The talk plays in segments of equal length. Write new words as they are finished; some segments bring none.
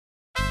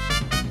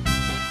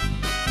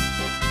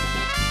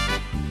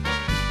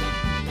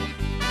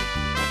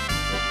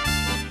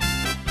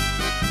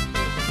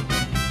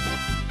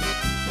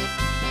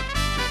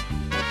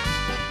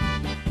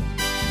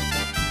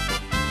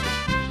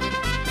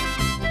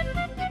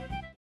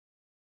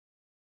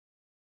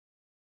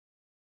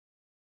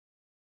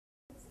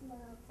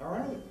All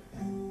right.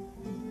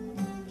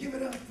 Give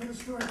it up for the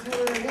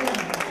storyteller again.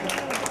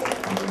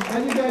 How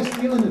you guys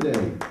feeling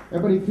today?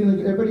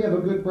 Everybody have a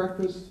good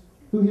breakfast?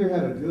 Who here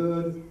had a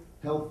good,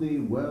 healthy,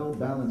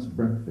 well-balanced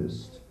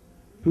breakfast?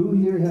 Who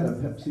here had a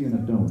Pepsi and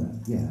a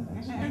donut? Yeah,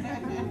 that's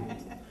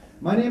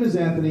My name is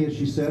Anthony, as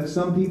she said.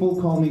 Some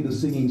people call me the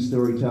singing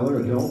storyteller.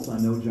 Adults, I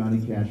know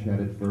Johnny Cash had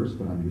it first,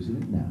 but I'm using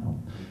it now.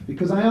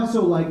 Because I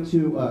also like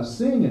to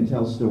sing and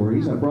tell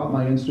stories. I brought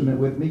my instrument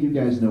with me. You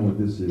guys know what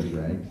this is,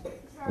 right?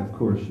 Of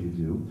course you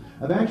do.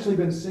 I've actually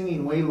been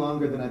singing way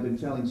longer than I've been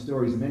telling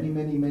stories, many,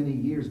 many, many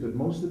years, but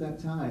most of that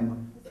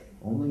time,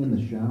 only in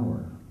the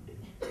shower.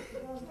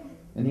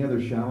 Any other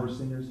shower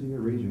singers here?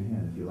 Raise your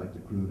hand if you like to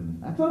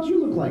croon. I thought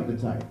you looked like the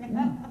type.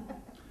 Yeah.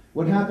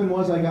 What happened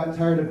was I got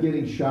tired of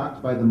getting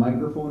shocked by the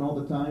microphone all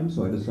the time,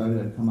 so I decided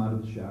I'd come out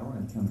of the shower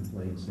and come and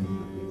play and sing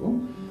for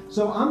people.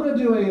 So I'm going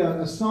to do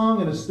a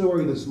song and a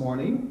story this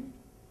morning.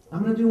 I'm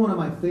going to do one of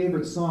my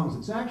favorite songs.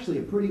 It's actually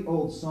a pretty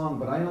old song,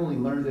 but I only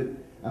learned it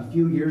a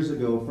few years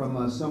ago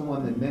from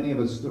someone that many of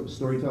us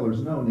storytellers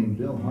know named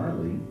Bill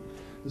Harley.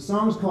 The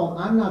song's called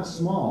I'm Not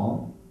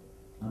Small.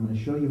 I'm going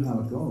to show you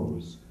how it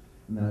goes,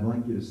 and then I'd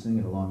like you to sing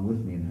it along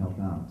with me and help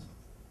out.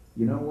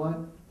 You know what?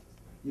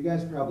 You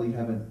guys probably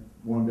haven't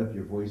warmed up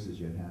your voices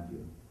yet, have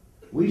you?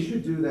 We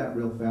should do that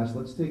real fast.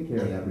 Let's take care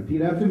of that.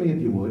 Repeat after me if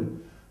you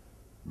would.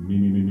 Me,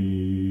 me, me,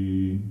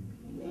 me.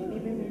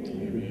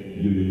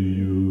 You,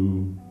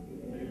 you.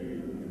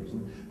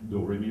 Do,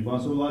 re, mi, fa,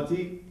 sol, la,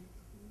 ti.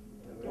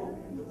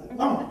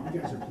 Oh, you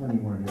guys are plenty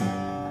more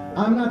here.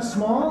 I'm not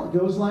small. It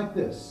goes like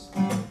this.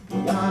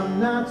 I'm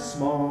not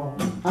small.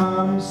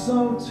 I'm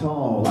so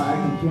tall. I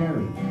can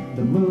carry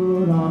the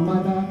moon on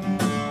my back.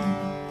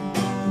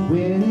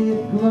 When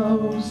it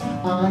glows,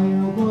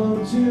 I'll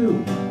glow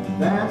too.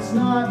 That's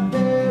not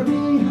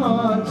very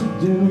hard to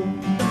do.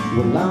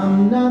 Well,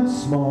 I'm not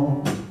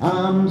small,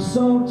 I'm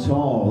so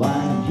tall. I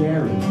can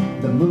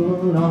carry the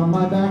moon on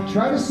my back.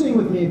 Try to sing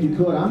with me if you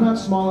could. I'm not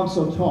small, I'm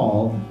so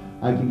tall.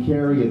 I can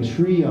carry a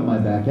tree on my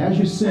back. As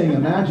you sing,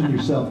 imagine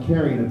yourself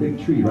carrying a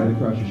big tree right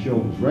across your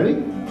shoulders.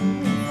 Ready?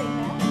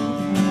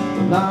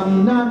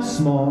 I'm not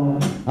small,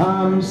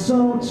 I'm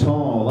so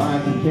tall. I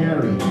can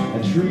carry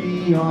a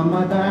tree on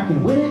my back,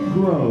 and when it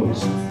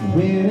grows,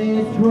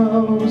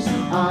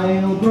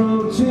 I'll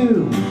grow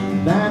too.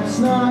 That's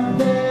not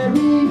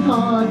very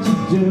hard to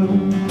do.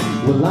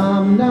 Well,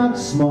 I'm not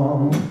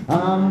small,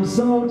 I'm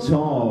so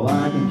tall.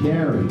 I can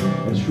carry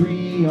a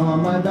tree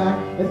on my back.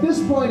 At this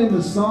point in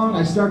the song,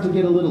 I start to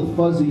get a little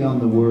fuzzy on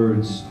the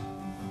words.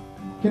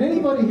 Can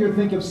anybody here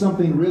think of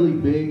something really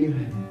big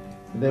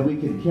that we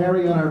can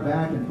carry on our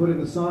back and put in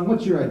the song?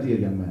 What's your idea,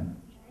 young man?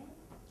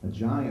 A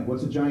giant.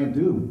 What's a giant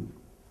do?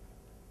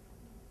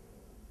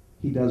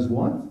 He does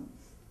what?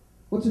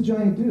 What's a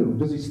giant do?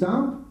 Does he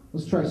stomp?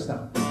 Let's try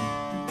stomp.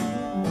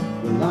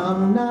 Well,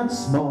 I'm not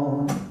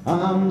small,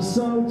 I'm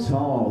so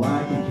tall.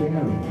 I can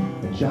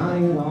carry a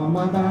giant on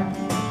my back.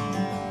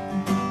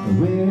 And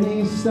when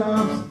he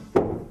stomps,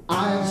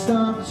 I'll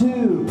stomp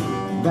too.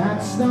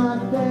 That's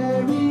not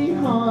very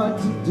hard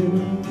to do.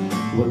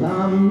 Well,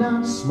 I'm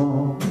not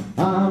small,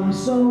 I'm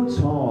so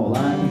tall.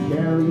 I can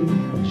carry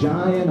a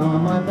giant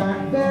on my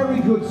back. Very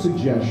good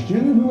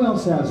suggestion. Who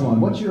else has one?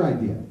 What's your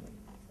idea?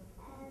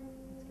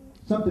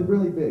 Something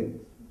really big.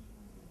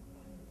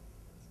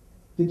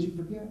 Did you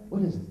forget?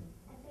 What is it?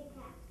 A big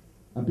house.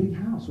 A big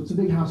house. What's a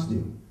big house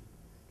do?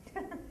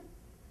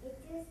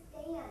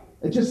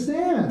 It just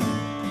stands.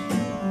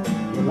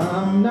 Well,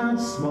 I'm not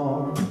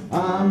small,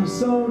 I'm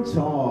so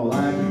tall.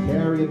 I can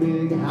carry a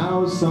big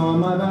house on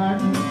my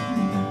back.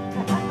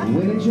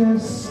 When it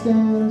just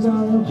stands,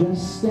 I'll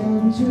just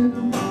stand too.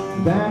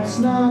 That's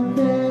not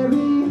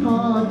very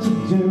hard to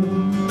do.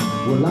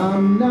 Well,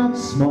 I'm not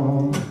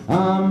small,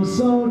 I'm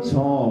so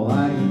tall.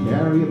 I can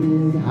carry a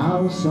big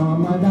house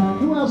on my back.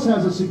 Who else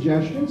has a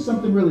suggestion?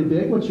 Something really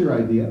big. What's your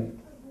idea?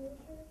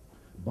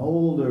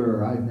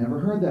 Boulder. I've never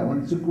heard that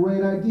one. It's a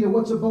great idea.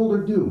 What's a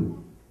boulder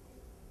do?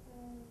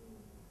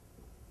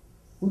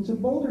 What's a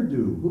boulder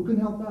do? Who can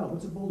help out?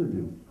 What's a boulder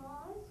do?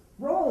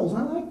 Rolls.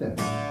 I like that.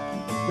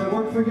 Does that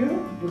work for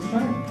you? Let's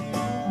try it.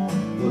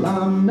 Well,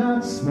 I'm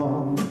not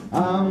small,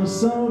 I'm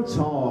so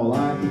tall.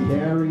 I can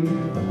carry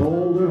a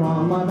boulder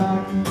on my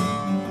back.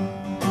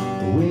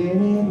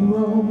 When it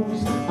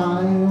rolls,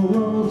 I'll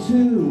roll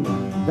too.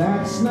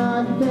 That's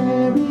not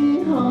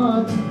very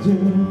hard to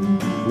do.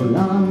 Well,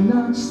 I'm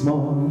not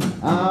small,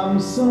 I'm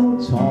so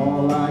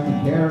tall. I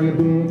can carry a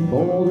big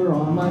boulder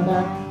on my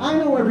back. I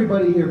know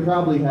everybody here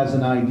probably has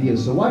an idea,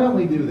 so why don't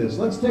we do this?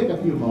 Let's take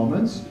a few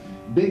moments,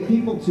 big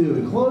people too,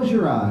 and close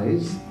your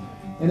eyes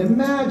and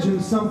imagine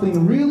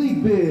something really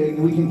big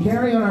we can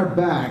carry on our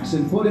backs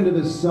and put into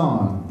this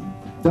song.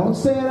 Don't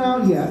say it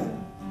out yet.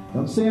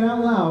 Don't say it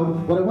out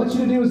loud. What I want you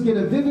to do is get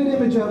a vivid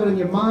image of it in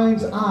your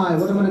mind's eye.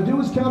 What I'm going to do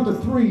is count to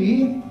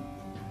 3.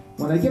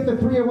 When I get to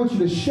 3, I want you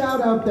to shout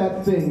out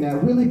that thing,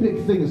 that really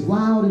big thing, as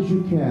loud as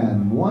you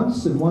can.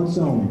 Once and once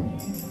only.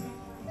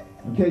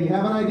 Okay, you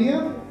have an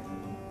idea?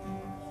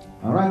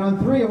 All right, on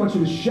 3, I want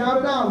you to shout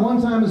it out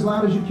one time as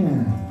loud as you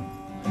can.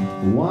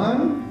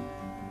 1,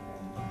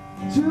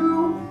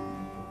 2,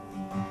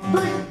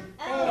 3.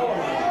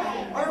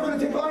 Alright, we're going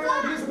to take all your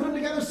ideas and put them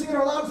together, sing in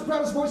our loudest,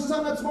 proudest voices.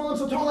 I'm not small, I'm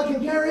so tall I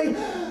can carry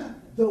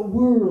the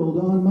world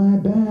on my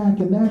back,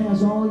 and that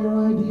has all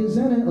your ideas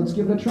in it. Let's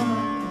give it a try.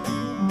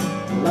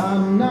 Well,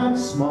 I'm not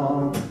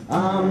small,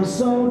 I'm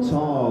so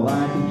tall,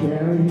 I can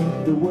carry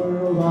the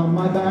world on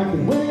my back.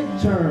 And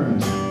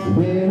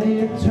when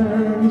it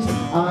turns,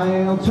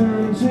 I'll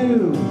turn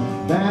too.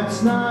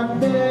 That's not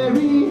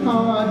very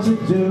hard to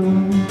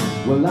do.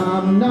 Well,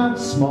 I'm not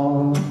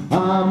small,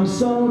 I'm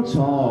so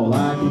tall,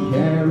 I can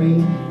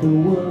carry the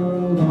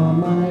world on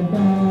my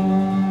back.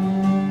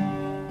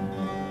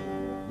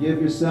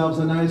 Give yourselves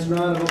a nice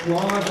round of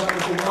applause. That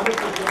was a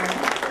wonderful job.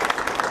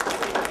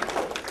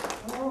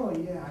 Oh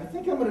yeah, I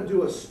think I'm going to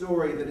do a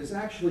story that is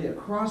actually a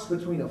cross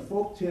between a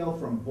folk tale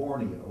from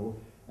Borneo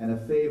and a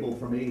fable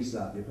from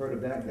Aesop. You've heard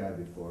of that guy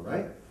before,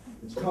 right?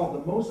 It's called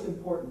The Most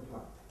Important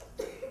Part.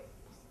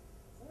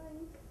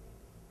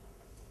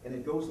 And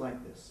it goes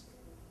like this.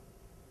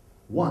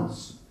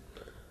 Once,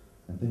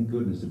 and thank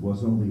goodness it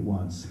was only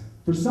once,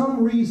 for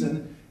some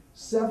reason,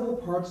 several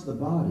parts of the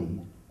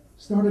body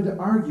started to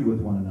argue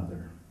with one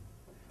another.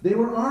 They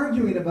were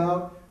arguing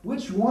about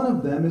which one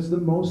of them is the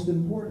most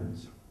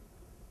important.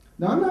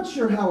 Now, I'm not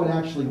sure how it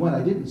actually went.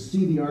 I didn't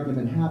see the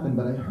argument happen,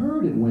 but I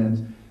heard it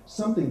went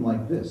something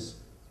like this.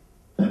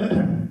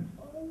 I'm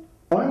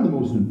the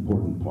most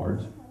important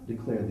part,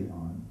 declared the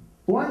arm,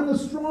 for I'm the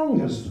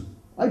strongest.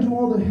 I do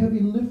all the heavy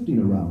lifting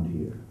around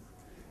here.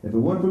 If it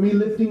weren't for me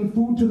lifting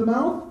food to the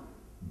mouth,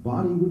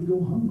 body would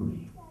go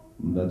hungry.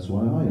 That's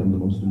why I am the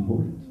most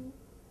important.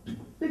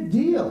 Big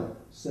deal,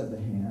 said the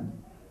hand.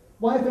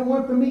 Why, if it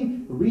weren't for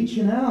me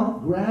reaching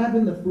out,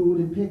 grabbing the food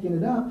and picking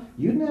it up,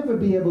 you'd never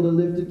be able to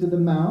lift it to the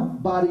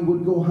mouth. Body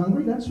would go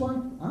hungry. That's why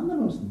I'm the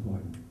most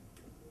important.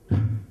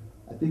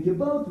 I think you're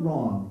both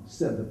wrong,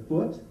 said the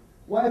foot.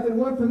 Why, if it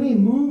weren't for me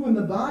moving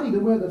the body to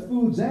where the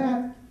food's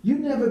at, you'd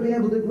never be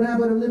able to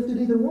grab it or lift it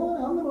either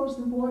one. I'm the most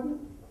important.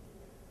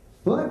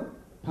 Foot,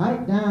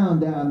 pipe down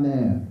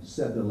there,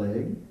 said the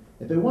leg.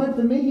 If it weren't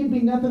for me, you'd be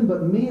nothing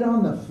but meat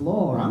on the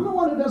floor. I'm the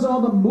one who does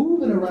all the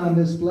moving around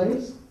this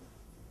place.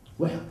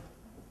 Well,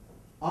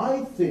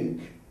 I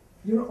think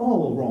you're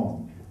all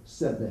wrong,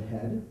 said the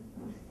head.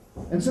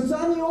 And since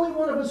I'm the only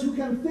one of us who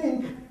can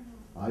think,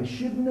 I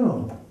should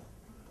know.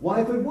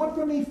 Why, if it weren't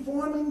for me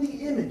forming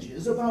the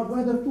images about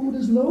where the food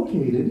is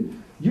located,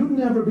 you'd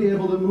never be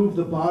able to move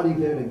the body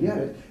there to get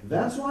it.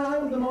 That's why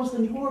I'm the most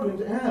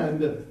important,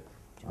 and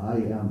I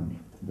am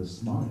the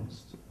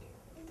smartest.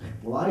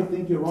 Well, I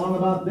think you're wrong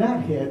about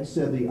that, head,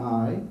 said the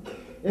eye.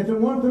 If it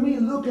weren't for me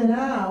looking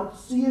out,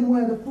 seeing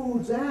where the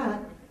food's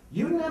at,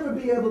 you'd never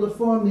be able to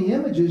form the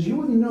images. You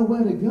wouldn't know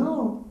where to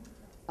go.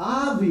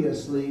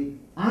 Obviously,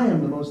 I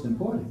am the most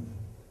important.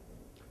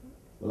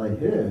 Well, I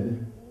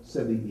heard,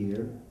 said the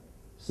ear,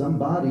 some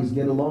bodies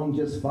get along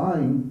just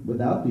fine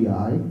without the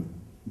eye.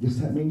 Guess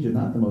that means you're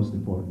not the most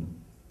important.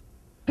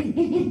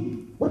 Hey,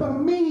 what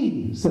about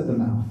me, said the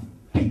mouth.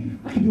 Hey,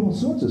 I can do all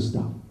sorts of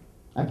stuff.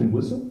 I can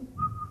whistle.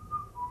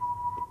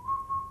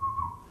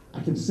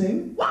 I can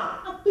sing. Wow,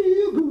 I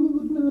feel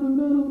good. No, no,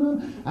 no, no,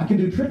 no. I can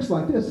do tricks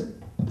like this.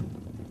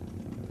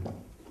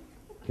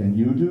 Can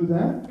you do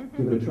that?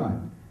 Give it a try.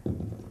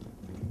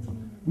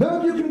 None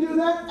of you can do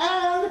that,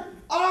 and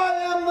I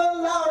am the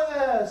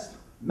loudest.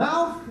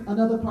 Mouth,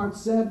 another part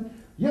said,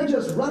 you're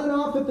just running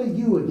off at the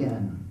U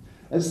again.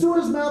 As soon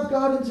as Mouth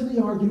got into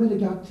the argument,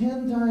 it got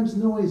 10 times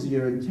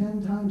noisier and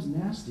 10 times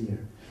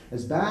nastier.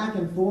 As back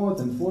and forth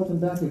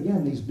and back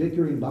again, these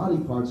bickering body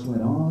parts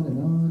went on and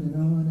on and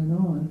on and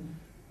on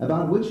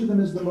about which of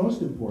them is the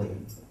most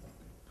important.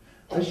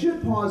 I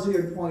should pause here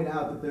and point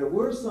out that there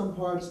were some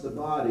parts of the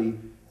body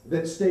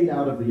that stayed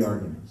out of the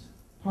argument.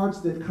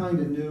 Parts that kind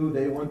of knew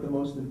they weren't the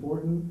most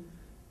important.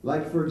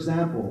 Like, for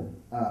example,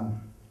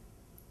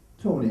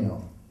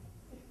 toenail.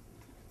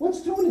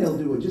 What's toenail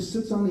do? It just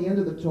sits on the end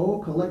of the toe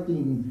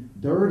collecting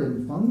dirt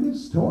and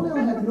fungus? Toenail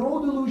had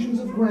no delusions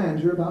of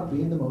grandeur about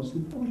being the most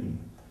important.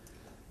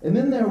 And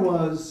then there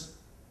was,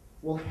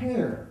 well,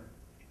 hair.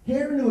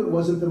 Hair knew it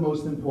wasn't the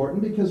most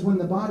important because when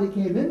the body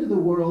came into the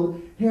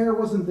world, hair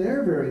wasn't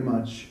there very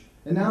much.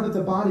 And now that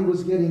the body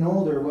was getting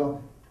older,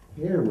 well,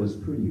 hair was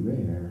pretty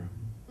rare.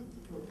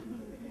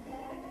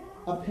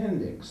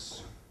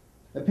 Appendix.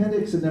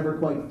 Appendix had never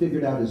quite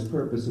figured out his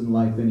purpose in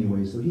life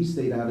anyway, so he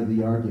stayed out of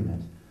the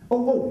argument.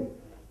 Oh,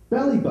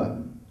 belly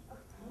button.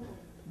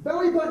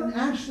 Belly button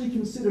actually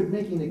considered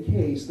making a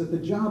case that the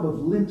job of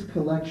lint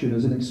collection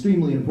is an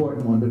extremely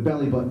important one, but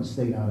belly button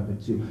stayed out of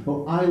it too.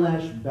 Oh,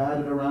 eyelash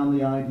batted around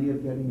the idea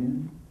of getting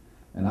in.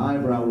 And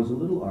eyebrow was a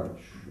little arch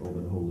over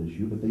the whole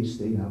issue, but they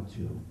stayed out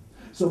too.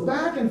 So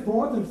back and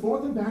forth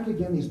and back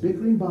again, these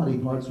bickering body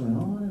parts went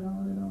on and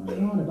on and on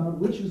and on about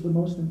which is the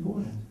most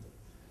important.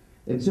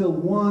 Until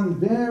one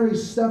very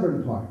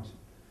stubborn part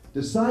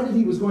decided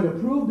he was going to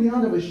prove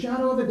beyond a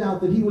shadow of a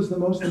doubt that he was the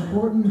most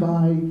important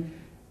by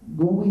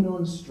going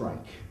on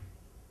strike.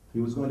 He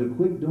was going to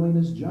quit doing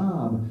his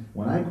job.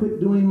 When I quit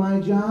doing my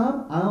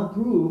job, I'll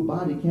prove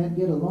body can't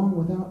get along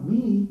without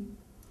me.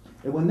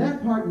 And when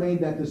that part made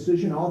that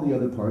decision, all the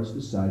other parts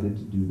decided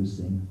to do the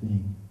same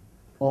thing.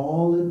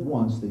 All at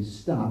once, they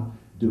stopped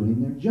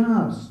doing their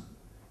jobs.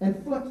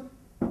 And foot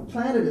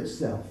planted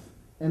itself,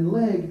 and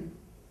leg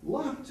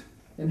locked,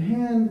 and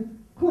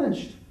hand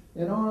clenched,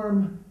 and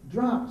arm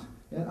dropped,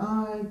 and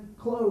eye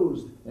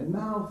closed, and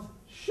mouth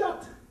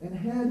shut, and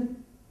head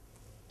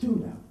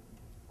tuned out.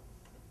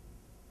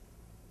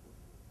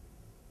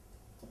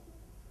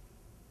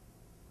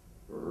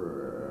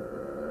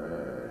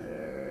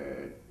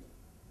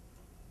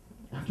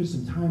 After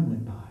some time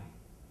went by,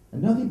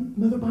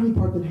 another body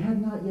part that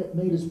had not yet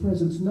made its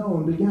presence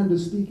known began to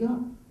speak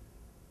up.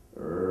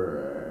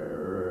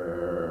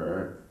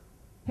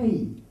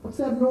 Hey, what's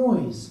that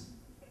noise?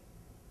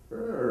 I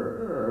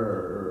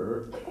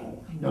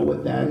know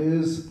what that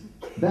is.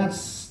 That's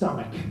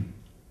stomach.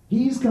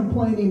 He's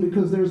complaining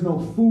because there's no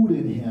food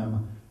in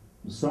him.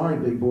 Sorry,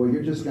 big boy,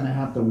 you're just going to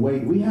have to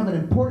wait. We have an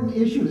important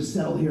issue to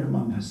settle here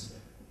among us.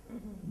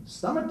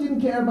 Stomach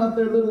didn't care about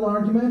their little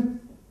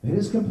argument, and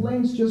his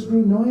complaints just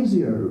grew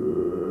noisier.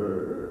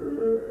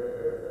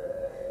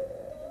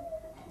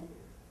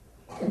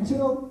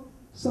 Until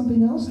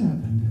something else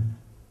happened.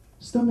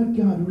 Stomach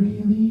got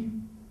really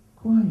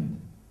quiet.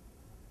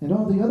 And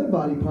all the other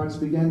body parts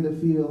began to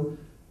feel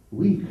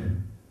weak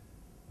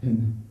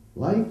and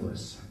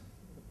lifeless,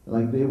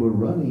 like they were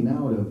running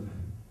out of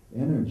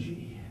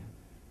energy.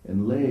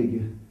 And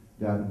leg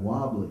got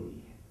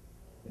wobbly,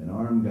 and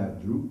arm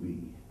got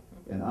droopy,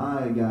 and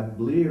eye got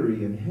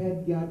bleary, and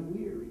head got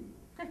weary.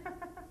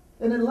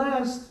 And at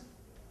last,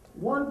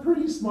 one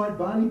pretty smart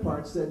body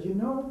part said, you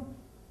know,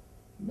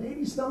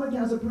 maybe stomach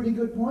has a pretty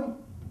good point.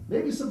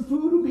 Maybe some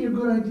food would be a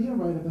good idea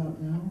right about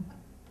now.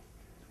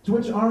 To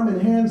which arm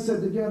and hand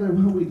said together,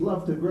 well, we'd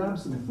love to grab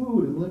some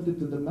food and lift it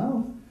to the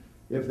mouth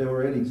if there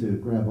were any to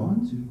grab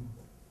onto.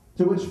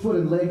 To which foot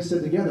and leg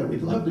said together,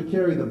 we'd love to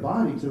carry the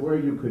body to where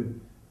you could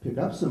pick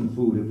up some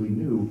food if we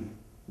knew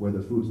where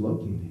the food's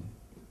located.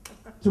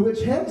 To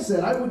which head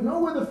said, I would know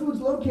where the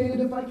food's located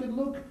if I could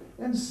look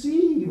and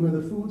see where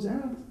the food's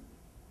at.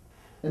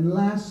 And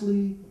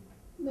lastly,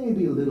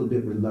 maybe a little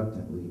bit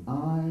reluctantly,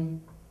 eye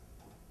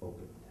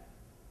opened.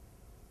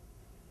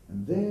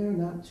 And there,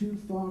 not too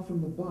far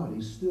from the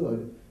body,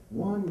 stood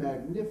one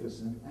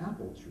magnificent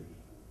apple tree.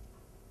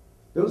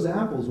 Those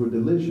apples were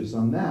delicious.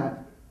 On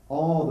that,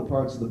 all the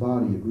parts of the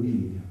body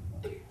agreed.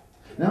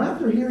 Now,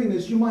 after hearing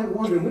this, you might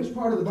wonder which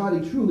part of the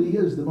body truly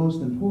is the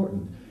most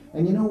important.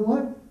 And you know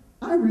what?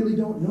 I really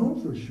don't know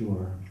for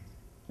sure.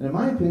 And in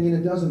my opinion,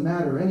 it doesn't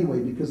matter anyway,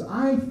 because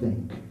I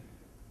think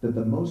that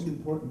the most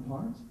important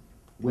part,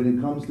 when it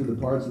comes to the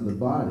parts of the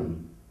body,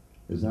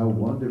 is how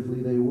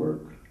wonderfully they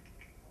work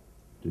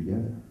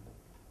together.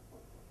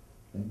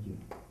 Thank you.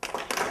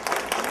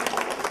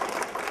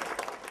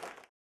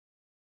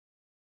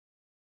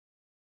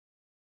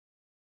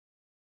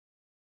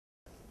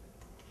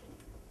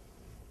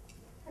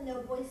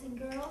 Hello, boys and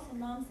girls, and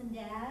moms and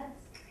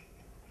dads.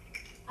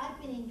 I've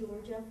been in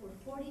Georgia for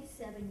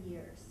 47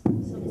 years.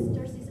 So Miss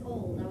Darcy's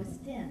old. I was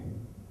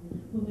 10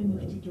 when we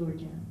moved to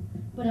Georgia.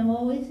 But I'm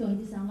always going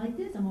to sound like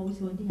this. I'm always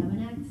going to have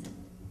an accent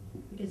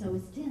because I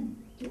was 10,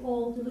 too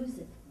old to lose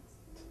it.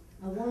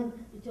 I want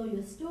to tell you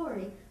a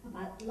story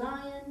about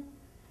lion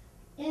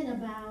and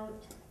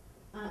about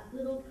a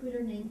little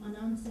critter named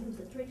Anansi, who's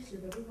a trickster.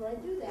 But before I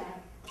do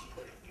that,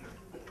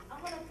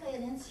 I'm going to play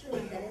an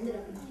instrument that ended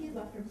up in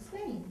Cuba from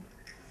Spain.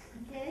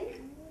 Okay?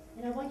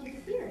 And I want you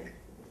to hear it.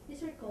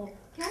 These are called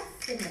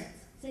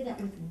castanets. Say that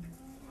with me.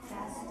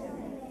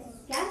 Castanets.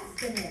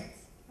 Castanets.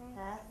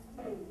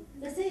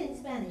 Let's say it in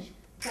Spanish.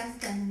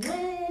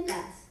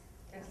 Castanuelas.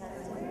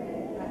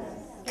 Castanuelas.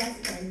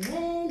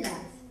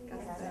 Castanuelas.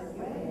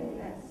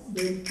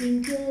 Del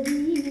fin que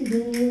vive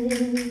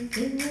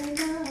en el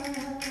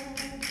mar.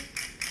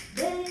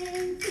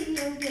 Ven si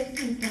oyes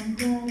mi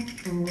cantar.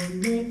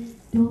 Ole,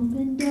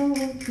 dolphin,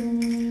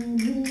 dolphin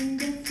in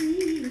the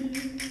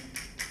sea.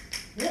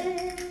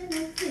 Then I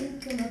think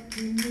come up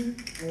to me.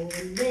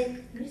 Ole.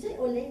 Can you say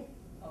ole?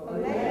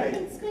 Ole.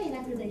 In Spain,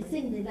 after they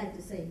sing, they like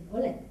to say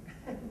ole.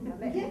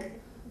 Okay?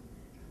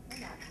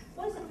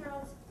 Boys and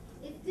girls,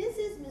 if this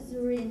is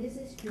Missouri and this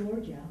is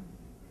Georgia,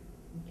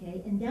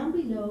 okay, and down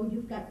below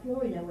you've got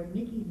Florida where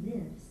Mickey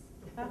lives.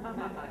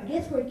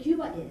 Guess where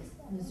Cuba is?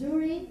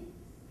 Missouri,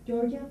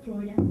 Georgia,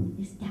 Florida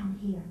is down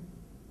here.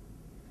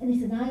 And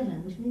it's an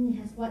island, which means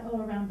it has what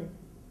all around it?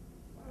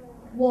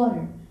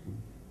 Water.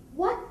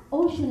 What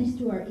ocean is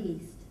to our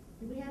east?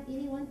 Do we have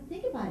anyone?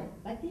 Think about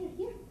it. Back there,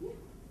 here.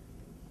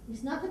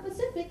 It's not the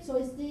Pacific, so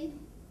it's the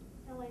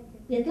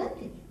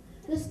Atlantic.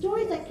 The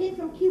stories that came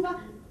from Cuba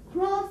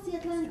crossed the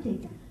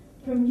Atlantic,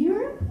 from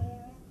Europe,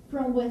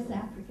 from West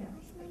Africa.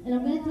 And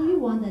I'm going to tell you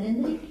one that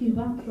ended in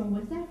Cuba from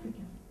West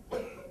Africa.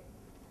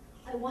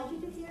 I want you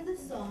to hear the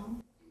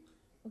song,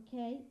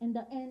 okay? And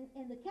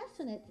the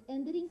castanets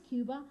ended in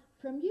Cuba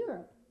from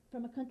Europe,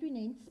 from a country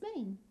named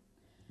Spain.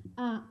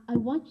 I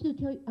want to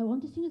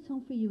sing a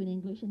song for you in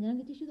English, and then I'm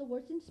going to teach you the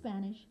words in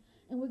Spanish,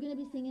 and we're going to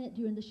be singing it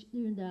during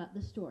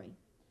the story.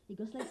 It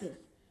goes like this.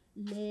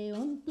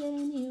 León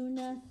tenía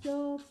una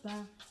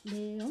sopa,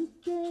 León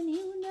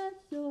tenía una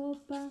sopa,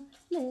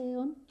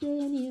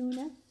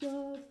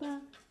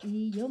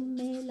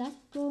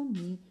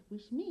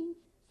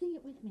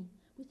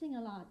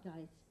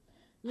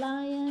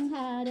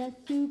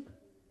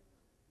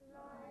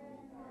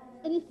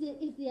 And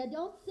if the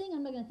adults sing,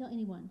 I'm not going to tell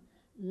anyone.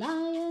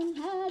 Lion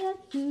had a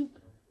soup.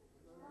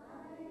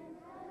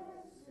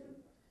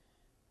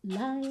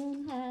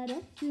 Lion had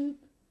a soup.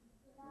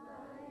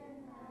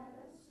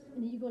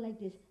 And then you go like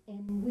this.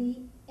 And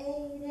we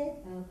ate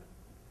it up.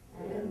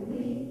 And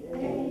we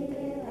ate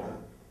it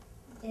up.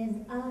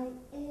 And I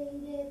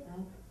ate it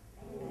up.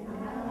 And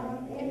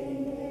I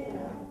ate it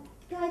up.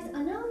 Guys,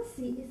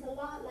 Anansi is a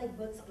lot like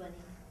Bugs Bunny.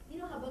 You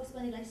know how Bugs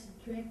Bunny likes to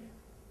trick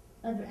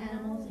other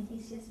animals and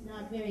he's just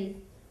not very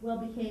well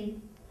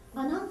behaved?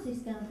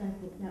 Anansi's kind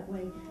of that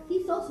way.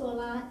 He's also a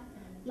lot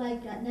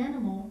like an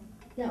animal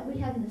that we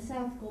have in the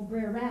South called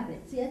Brer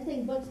Rabbit. See, I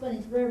think Bugs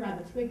Bunny's Brer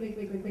Rabbit's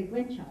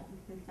great-great-great-great-great-grandchild.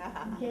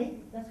 Okay?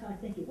 That's how I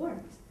think it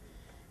works.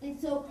 And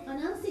so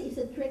Anansi is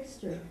a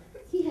trickster.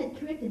 He had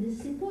tricked, and this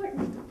is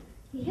important,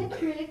 he had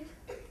tricked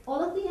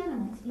all of the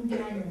animals in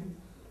the island.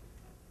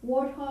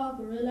 Warthog,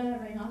 gorilla,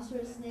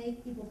 rhinoceros,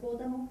 snake,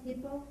 hippopotamo,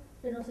 hippo,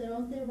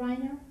 rhinoceronte,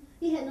 rhino.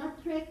 He had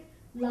not tricked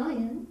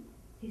Lion,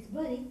 his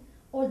buddy,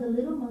 or the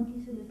little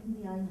monkeys who lived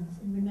in the islands.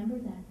 And remember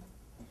that.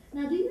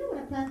 Now, do you know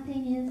what a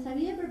plantain is? Have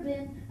you ever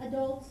been,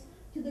 adults,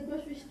 to the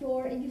grocery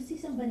store and you see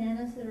some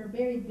bananas that are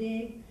very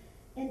big,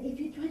 and if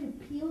you try to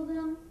peel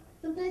them,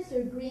 sometimes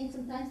they're green,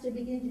 sometimes they're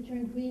beginning to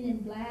turn green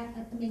and black,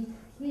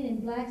 green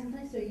and black,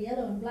 sometimes they're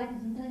yellow and black,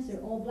 and sometimes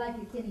they're all black,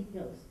 you can't eat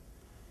those.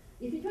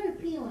 If you try to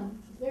peel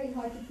them, it's very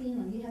hard to peel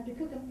them. You have to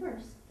cook them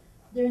first.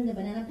 They're in the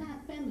banana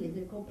family.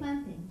 They're called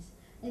plantains.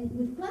 And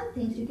with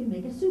plantains, you can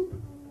make a soup.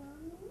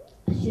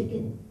 A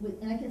chicken,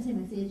 and I can't say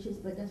my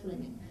CHs, but that's what I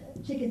mean.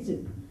 Chicken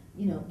soup,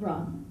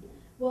 broth.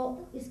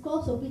 Well, it's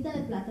called sopita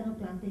de plátano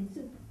plantain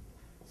soup.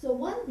 So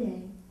one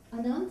day,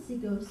 Anansi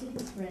goes to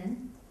his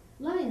friend,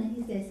 Lion, and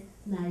he says,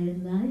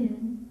 Lion,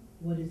 Lion.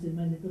 What is it,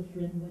 my little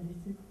friend? What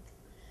is it?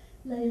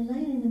 Lion,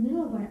 Lion, in the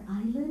middle of our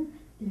island,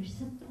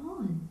 there's a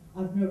pond.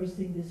 I've never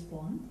seen this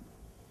pond.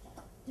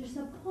 There's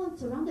a pond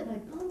surrounded by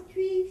palm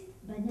trees,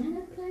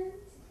 banana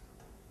plants.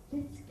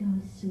 Let's go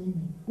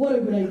swimming. What a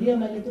good idea,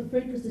 my little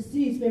friend, because the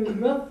sea is very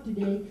rough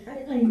today,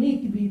 and I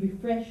need to be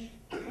refreshed.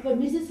 But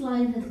Mrs.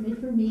 Lion has made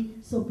for me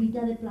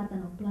sopita de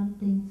plátano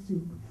plantain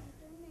soup.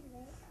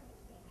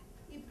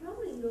 It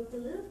probably looked a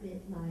little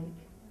bit like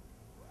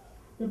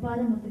the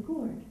bottom of the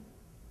gourd.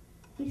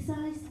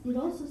 Besides, it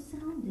also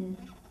sounded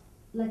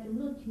like a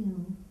little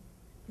tune,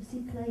 because he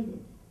played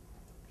it.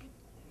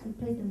 He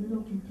played the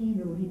little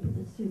container where he put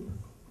the soup,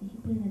 and he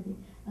played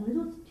a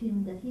little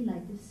tune that he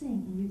liked to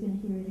sing, and you're going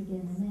to hear it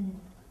again in a minute.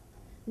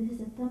 This is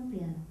a thumb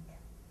piano.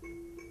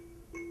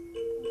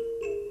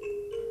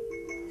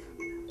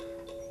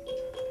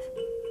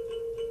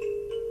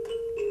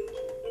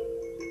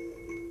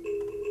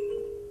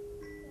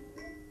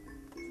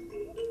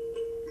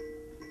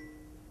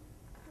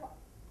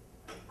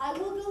 I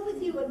will go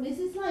with you what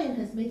Mrs. Lion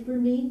has made for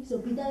me,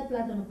 sopita de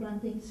plátano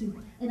plantain soup,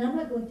 and I'm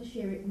not going to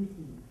share it with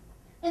you.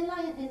 And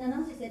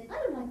Anansi said, I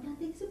don't like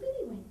plantain soup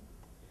anyway.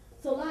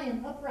 So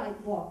Lion upright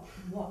walked,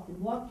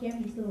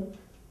 carrying his little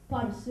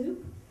pot of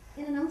soup.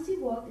 And Anansi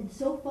walked, and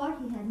so far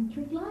he hadn't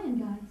tricked Lion,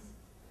 guys.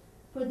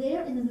 For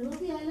there in the middle of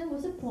the island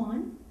was a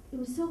pond. It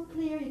was so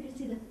clear you could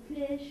see the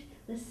fish,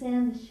 the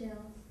sand, the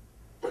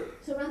shells.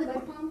 Surrounded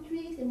by palm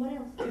trees, and what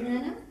else?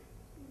 Banana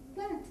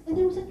plants. And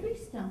there was a tree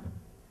stump.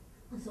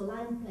 And so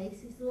Lion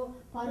placed his little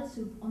pot of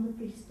soup on the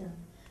tree stump.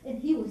 And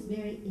he was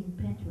very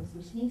impetuous,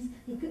 which means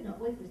he could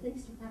not wait for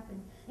things to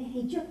happen. And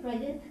he jumped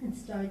right in and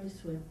started to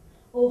swim.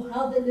 Oh,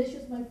 how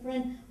delicious, my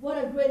friend. What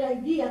a great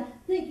idea.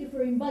 Thank you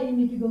for inviting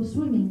me to go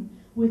swimming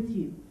with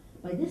you.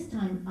 By this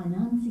time,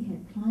 Anansi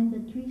had climbed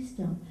the tree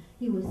stump.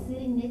 He was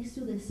sitting next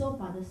to the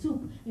sopa, the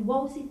soup. And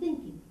what was he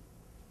thinking?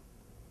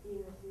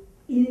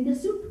 Eating the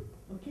soup.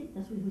 Okay,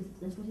 that's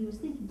what he was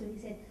thinking. So he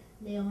said,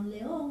 Leon,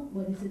 Leon,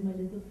 what is it, my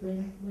little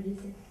friend? What is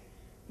it?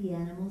 The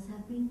animals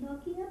have been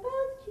talking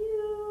about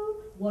you.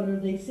 What are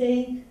they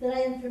saying? That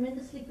I am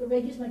tremendously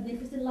courageous,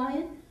 magnificent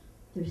lion?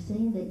 They're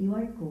saying that you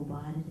are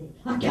cobarde.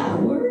 A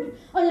coward?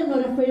 I am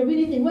not afraid of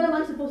anything. What am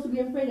I supposed to be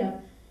afraid of?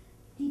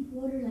 Deep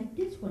water like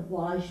this one.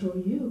 Well, I show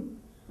you.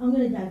 I'm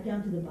going to dive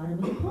down to the bottom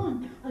of the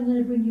pond. I'm going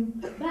to bring you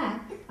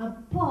back a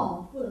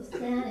paw full of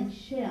sand and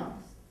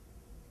shells.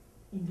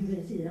 And you're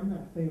going to see that I'm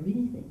not afraid of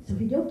anything. So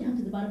he dove down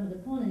to the bottom of the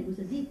pond, and it was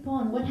a deep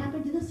pond. What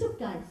happened to the soup,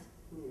 guys?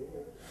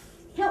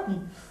 Help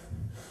me.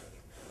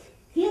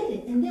 He ate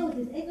it, and then with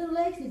his 8 little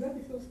legs, he rubbed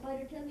his little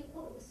spider tummy.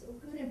 Oh, it was so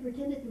good, and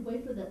pretended to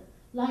wait for the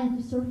lion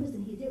to surface,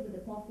 and he did with a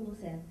paw full of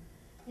sand.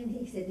 And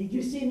he said, did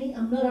you see me?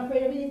 I'm not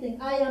afraid of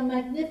anything. I am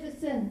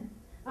magnificent.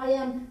 I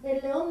am el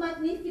león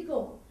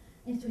magnífico.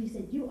 And so he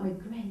said, you are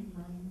great,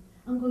 lion.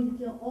 I'm going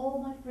to tell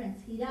all my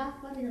friends,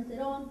 jirafa,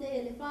 rinoceronte,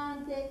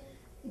 elefante,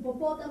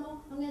 hippopotamo.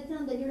 I'm going to tell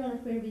them that you're not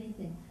afraid of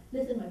anything.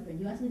 Listen, my friend,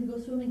 you asked me to go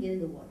swim and get in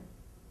the water.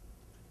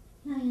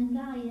 Lion,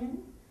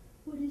 lion,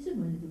 what is it,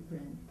 my little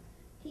friend?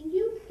 Can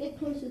you get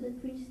close to the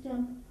tree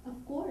stump?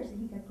 Of course,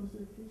 and he got close to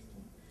the tree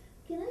stump.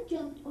 Can I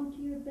jump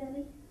onto your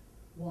belly?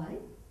 Why?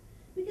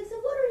 Because the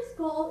water is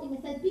cold, y me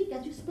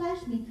salpica, you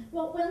splash me.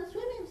 Well, when I'm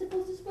swimming, I'm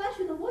supposed to splash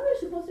you. The water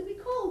is supposed to be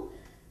cold.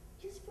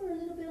 Just for a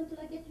little bit until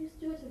I get used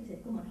to it. So he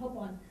said, come on, hop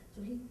on. So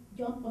So he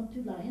jumped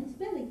onto Lion's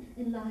belly,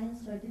 and Lion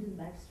started to do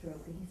the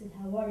backstroke. And he said,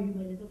 "How are you,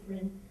 my little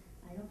friend?"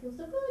 "I don't feel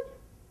so good."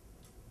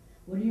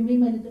 "What do you mean,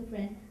 my little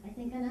friend?" "I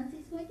think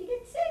Anansi's going to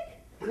get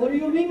sick." "What do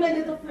you mean, my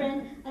little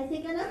friend?" "I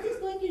think Anansi's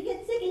going to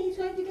get sick, and he's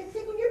going to get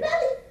sick on your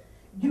belly."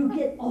 "You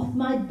get off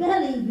my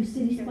belly, you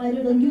silly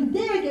spider, don't you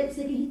dare get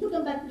sick." And he took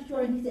him back to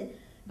shore, and he said,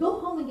 "Go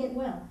home and get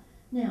well."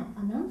 Now,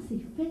 Anansi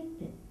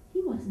faked it.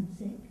 He wasn't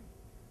sick.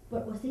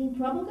 But was he in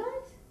trouble,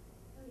 guys?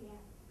 Oh, yeah.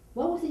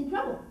 What was he in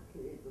trouble?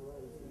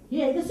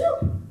 He ate the soup.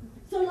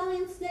 So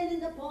Lion stayed in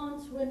the pond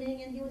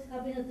swimming, and he was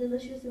having a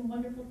delicious and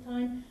wonderful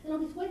time. And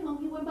on his way home,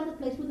 he went by the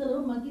place where the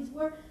little monkeys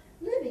were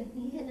living.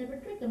 And he had never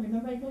tricked them.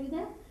 Remember I told you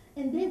that?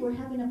 And they were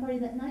having a party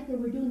that night. They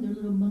were doing their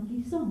little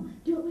monkey song.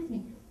 Do it with me.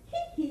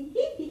 Hee hee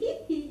hee hee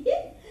hee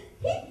hee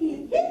hee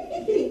hee hee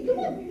hee hee. Come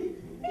on.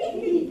 Hee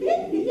hee hee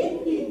hee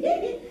hee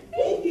hee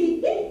hee hee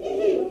hee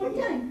hee. One more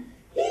time.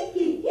 Hee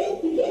hee hee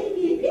hee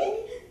hee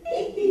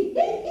hee hee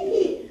hee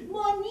hee.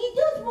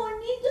 Monitos,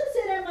 monitos,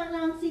 said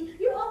Anansi.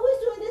 "You're always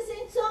doing the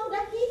same song,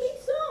 that hee-hee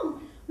song."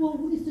 "Well,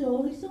 it's the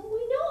only song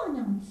we know,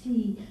 Anansi.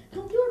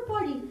 Come to our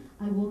party.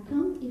 I will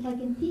come if I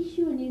can teach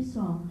you a new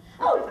song."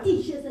 "Oh,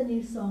 teach us a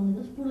new song." And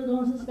those poor little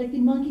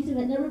unsuspecting monkeys who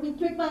had never been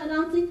tricked by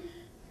Anansi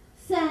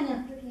sang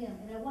after him.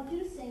 And I want you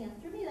to sing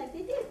after me like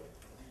they did.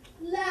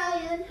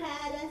 Lion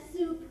had a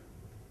soup.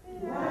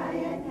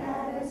 Lion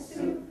had a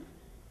soup.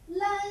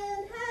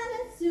 Lion had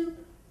a soup.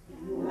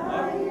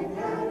 Lion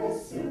had a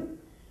soup.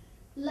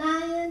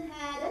 Lion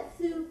had a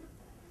soup.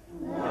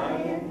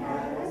 Lion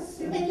had a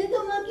soup. And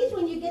little monkeys,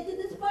 when you get to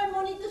this part,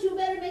 Monitos, you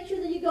better make sure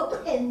that you go.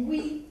 "And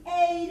we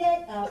ate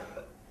it up.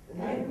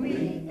 And we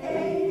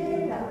ate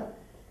it up.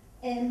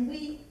 And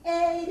we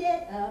ate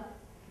it up."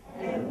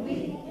 And we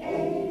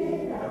ate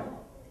it up.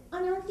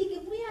 Anansi,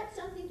 if we add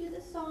something to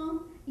the song,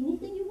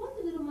 anything you want,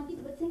 the little monkeys,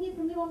 but sing it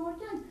for me one more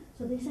time.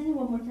 So they sang it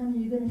one more time,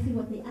 and you're going to see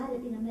what they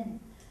added in a minute.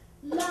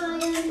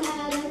 Lion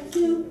had a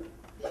soup.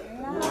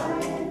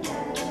 Lion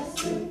had a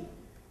soup.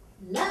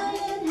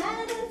 Lion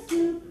had a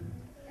soup.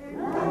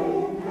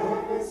 Lion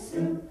had a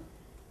soup.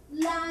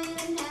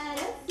 Lion had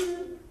a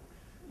soup.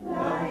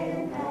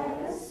 Lion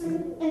had a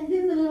soup. And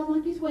then the little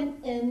monkeys went,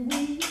 "And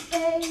we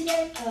ate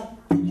it up."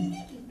 Can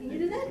you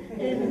do that?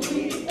 "And we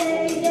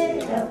ate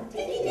it up.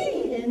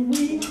 And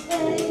we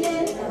ate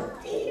it up.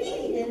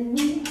 And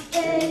we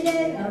ate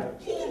it up."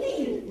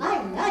 I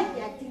like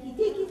that. Tiki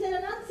tiki, said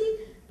Anansi.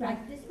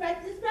 "Practice,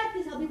 practice,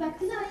 practice. I'll be back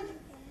tonight."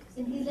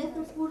 And he left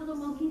those poor little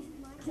monkeys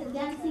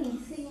dancing and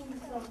singing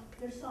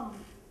their song.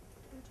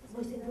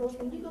 Boys and girls,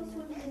 when you go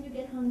swimming and you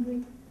get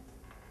hungry,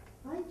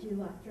 I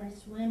do after I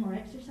swim or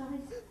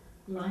exercise.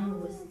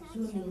 Lion was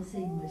swimming and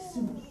saying, "My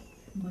soup,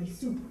 my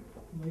soup,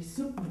 my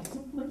soup, my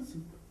soup, my soup,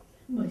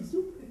 my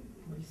soup,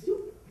 my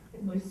soup,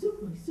 my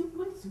soup, my soup,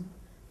 my soup."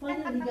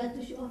 Finally, he got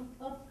to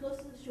up close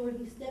to the shore.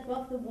 He stepped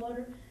off the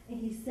water and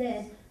he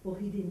said, well,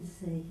 he didn't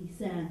say, he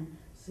sang,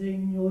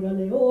 "Señora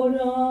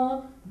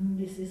Leona,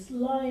 Mrs.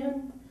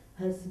 Lion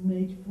has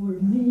made for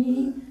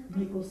me,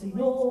 me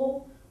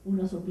cocinó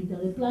una sopita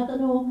de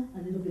plátano, a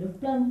little bit of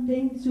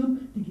plantain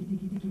soup, tiki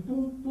tiki tiki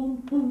boom boom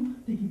boom,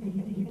 tiki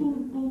tiki tiki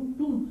boom boom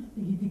boom,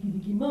 tiki tiki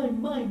tiki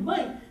mine mine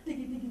mine,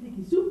 tiki tiki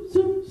tiki soup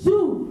soup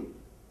soup."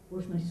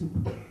 Where's my soup?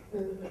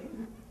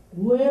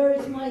 Where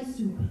is my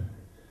soup?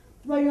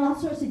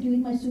 Rhinoceros, did you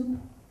eat my soup?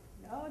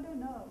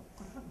 No.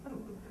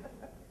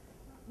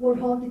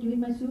 Warthog, did you eat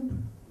my soup?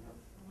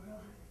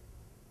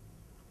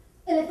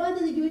 Elefante,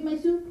 did you eat my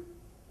soup?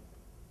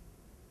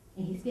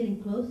 And he's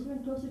getting closer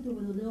and closer to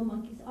where the little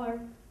monkeys are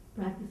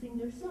practicing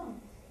their song.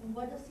 And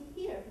what does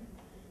he hear?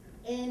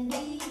 "And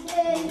we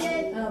ate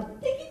it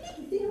up." Tiki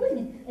tiki, sing it with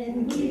me.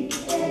 "And we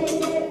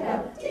ate it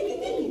up." Tiki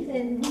tiki.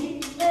 "And we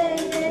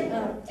ate it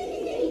up." Tiki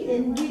tiki.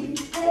 "And we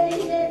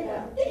ate it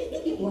up." Tiki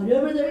tiki.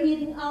 "Whatever they're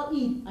eating, I'll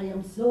eat. I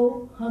am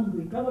so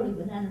hungry." Probably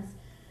bananas.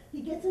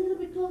 He gets a little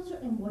bit closer,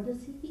 and what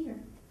does he hear?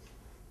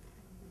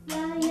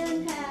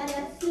 "Lion had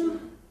a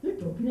soup." They're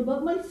talking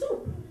about my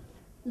soup.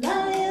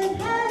 "Lion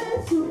had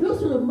a soup."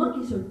 Those little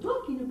monkeys are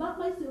talking about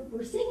my soup.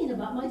 We're singing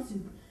about my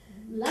soup.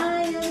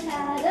 "Lion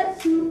had a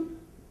soup."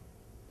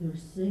 They're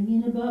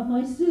singing about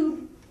my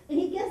soup. And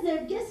he gets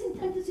there just in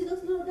time to see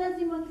those little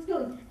dancing monkeys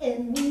going.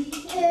 "And we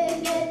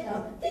ate it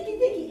up, tiki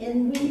tiki,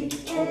 and we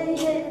ate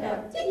it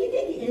up, tiki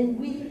tiki, and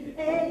we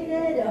ate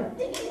it up,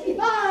 tiki tiki.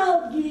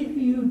 I'll give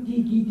you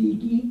tiki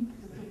tiki."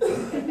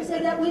 Can you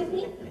say that with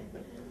me?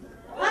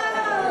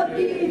 "I'll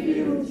give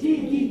you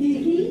tiki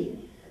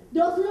tiki."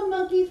 Those little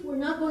monkeys were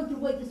not going to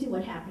wait to see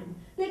what happened.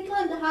 They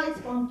climbed the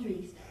highest palm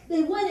trees.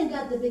 They went and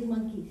got the big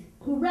monkeys,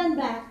 who ran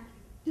back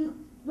to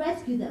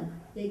rescue them.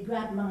 They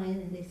grabbed Lion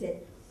and they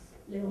said,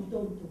 "León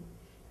tonto,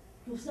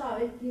 tú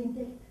sabes quién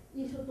te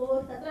hizo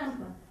toda esta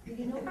trampa. Do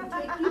you know who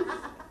tricked you?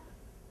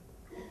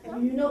 Do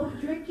you know who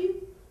tricked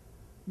you?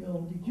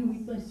 No, did you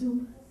eat my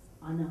soup?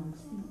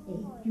 Anansi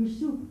ate your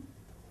soup."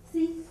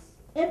 See,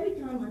 every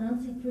time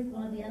Anansi tricked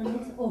one of the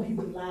animals, he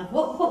would laugh.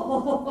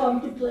 "Oh, I'm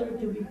too clever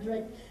to be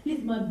tricked.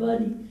 He's my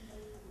buddy."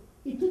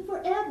 It took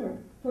forever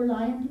for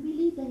Lion to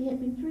believe that he had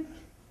been tricked.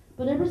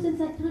 But ever since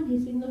that time,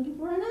 he's been looking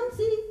for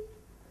Anansi.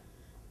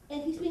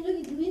 And he's been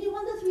looking to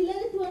anyone that's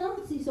related to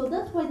Anansi. So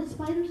that's why the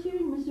spiders here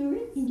in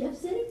Missouri, in Jeff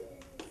City,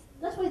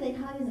 that's why they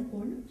hide in the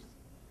corners,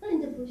 not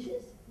in the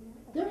bushes.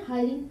 They're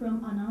hiding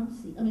from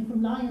Anansi,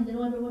 from lion. They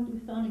don't ever want to be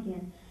found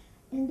again.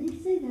 And they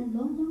say that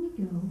long, long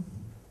ago,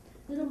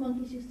 little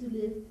monkeys used to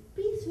live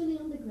peacefully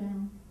on the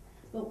ground.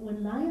 But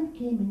when lion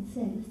came and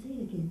said, let's say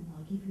it again,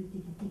 I'll give you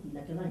tiki tiki,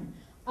 like a lion.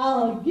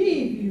 I'll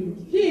give you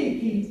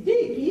tiki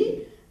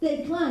tiki.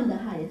 They climbed the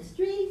highest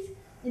trees.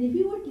 And if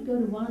you were to go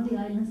to one of the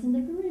islands in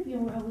the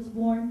Caribbean where I was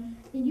born,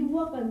 and you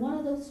walk by one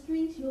of those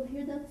streets, you'll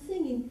hear them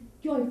singing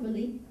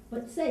joyfully,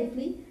 but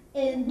safely.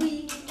 And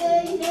we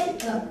ate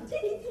it up,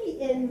 tiki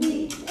tiki, and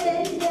we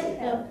ate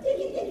it up,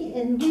 tiki tiki,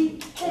 and we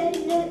ate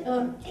it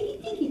up, tiki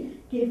tiki.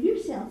 Give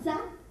yourselves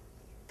a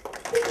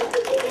tiki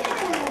tiki,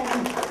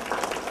 yeah!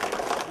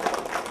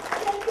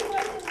 Thank you,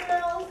 boys and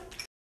girls.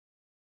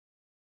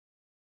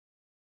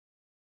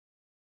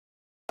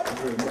 Thank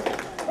you very much.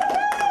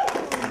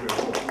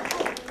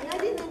 I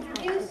didn't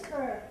introduce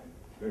her.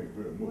 Thank you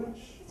very much.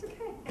 It's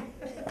okay.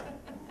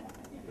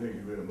 Thank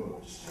you very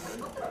much.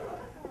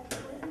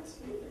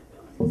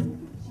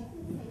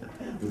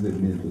 Was in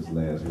Memphis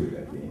last week,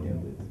 I can't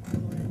help it.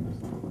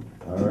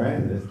 All right,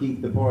 let's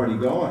keep the party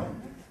going.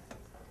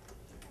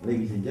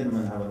 Ladies and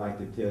gentlemen, I would like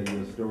to tell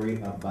you a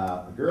story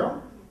about a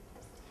girl,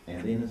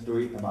 and then a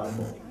story about a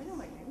boy. I know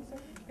my name, sir.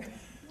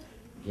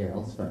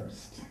 Girls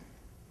first.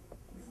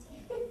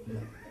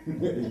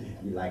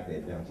 You like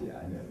that, don't you?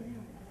 I know.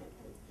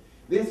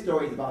 This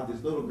story is about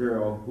this little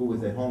girl who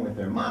was at home with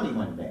her mommy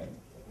one day.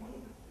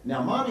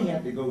 Now, mommy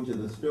had to go to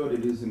the store to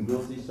do some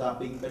grocery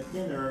shopping for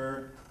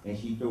dinner, and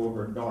she told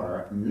her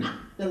daughter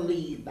not to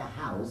leave the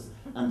house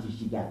until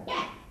she got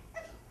back.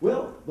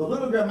 Well, the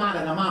little girl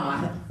minded her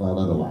mama for a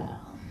little while.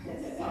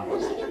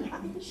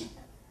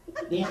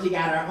 Then she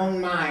got her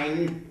own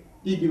mind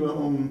to do her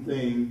own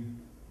thing.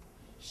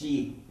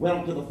 She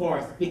went to the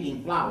forest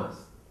picking flowers.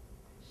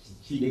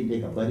 She didn't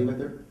take a buddy with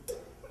her.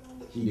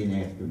 She didn't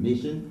ask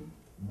permission.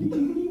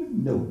 Didn't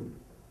even know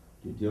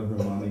to tell her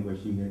mommy where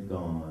she had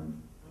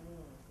gone.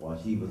 While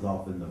she was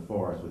off in the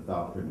forest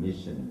without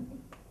permission,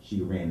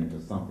 she ran into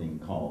something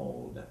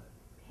called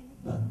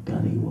the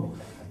Gunny Wolf.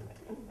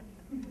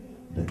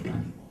 The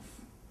Gunny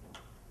Wolf.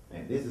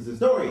 And this is the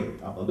story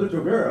of a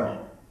little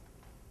girl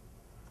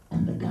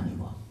and the Gunny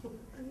Wolf.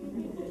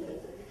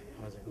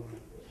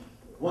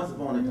 Once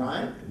upon a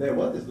time, there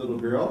was this little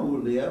girl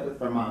who lived with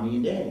her mommy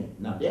and daddy.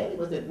 Now, daddy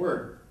was at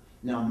work.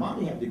 Now,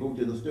 mommy had to go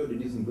to the store to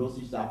do some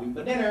grocery shopping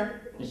for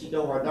dinner. And she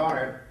told her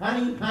daughter,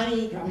 honey,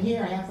 come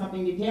here, I have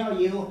something to tell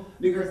you.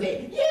 The girl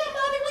said, yeah,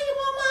 mommy, what you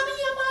want, mommy?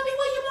 Yeah, mommy,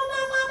 what you want,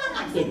 mama?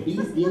 I said, be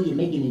still, you're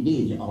making a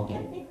deal.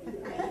 Okay.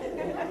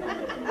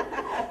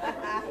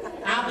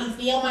 I'll be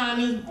still,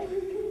 mommy.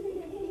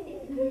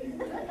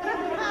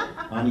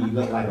 Honey, you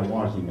look like a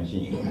washing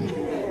machine.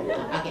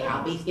 Okay,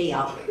 I'll be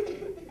still.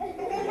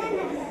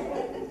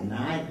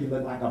 Nah, you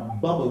look like a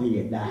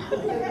bubblehead now.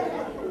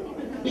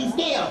 Be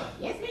still.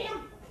 Yes, ma'am.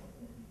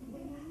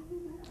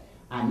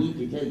 I need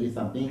to tell you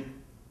something.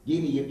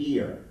 Give me your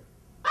ear.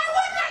 I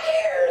want my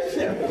ears!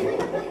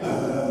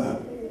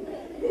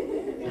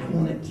 I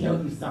want to tell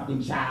you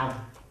something, child.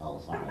 Oh,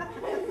 sorry.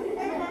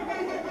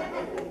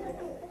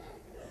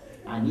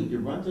 I need to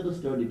run to the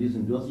store to do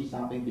some grocery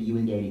shopping for you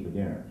and Daddy for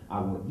dinner.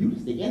 I want you to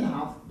stay in the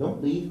house.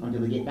 Don't leave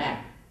until we get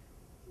back.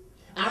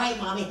 All right,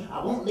 Mommy.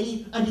 I won't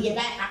leave until you get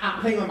back. I'll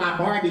play with my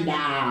Barbie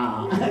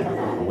doll.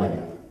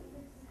 Whatever.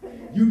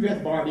 You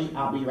dress Barbie.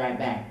 I'll be right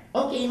back.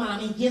 Okay,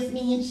 Mommy. Just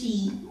me and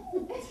she.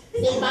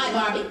 Say bye,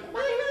 Barbie.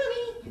 Bye,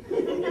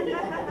 Mommy.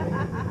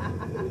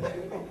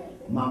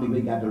 Mommy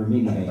went got her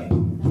minivan.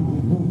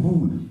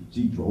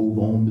 She drove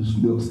on the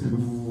snooks.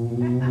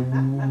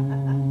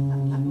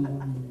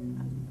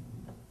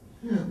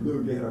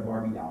 Look at her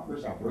Barbie doll.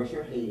 First, I'll brush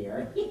her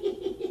hair.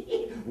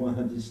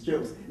 100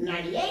 strokes.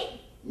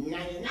 98,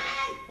 99,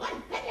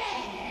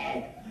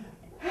 100.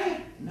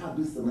 Now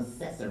do some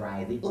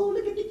accessorizing. Oh,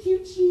 look at the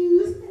cute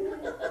shoes.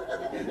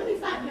 Let me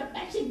find your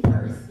fashion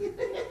purse.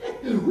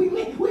 we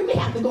may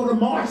have to go to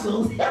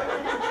Marshall's.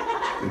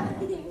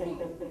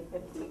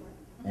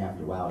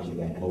 After a while, she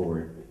got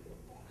bored.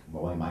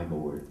 Boy, am I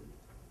bored.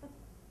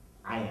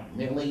 I am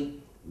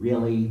really,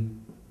 really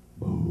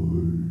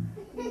bored.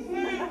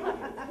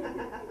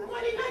 Why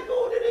didn't I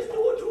go to the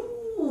store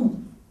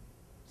too?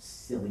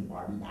 Silly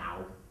Barbie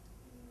now.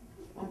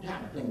 I'm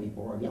tired of playing with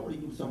Barbie. I want to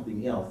do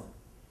something else.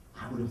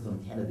 I want to do some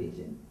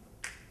television.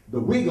 The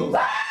Wiggles.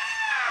 Ah!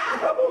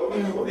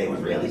 Oh, they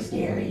was really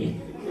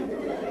scary.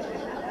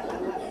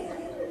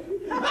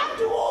 I'm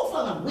too old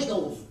for the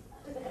Wiggles.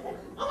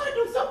 I want to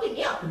do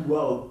something else.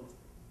 Whoa.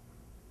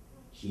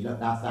 She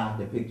looked outside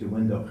the picture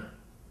window.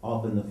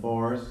 Off in the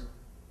forest,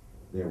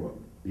 there were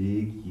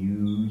big,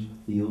 huge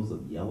fields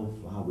of yellow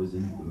flowers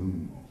in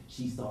bloom.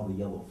 She saw the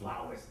yellow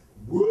flowers.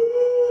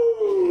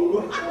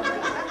 Woo!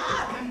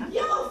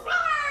 Yellow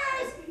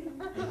flowers!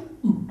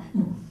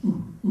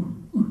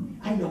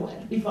 I know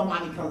what. Before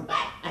Mommy comes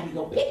back, I can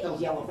go pick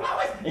those yellow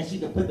flowers and she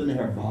can put them in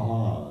her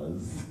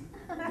vase.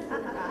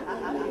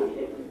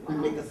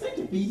 make a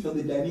centerpiece for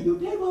the dining room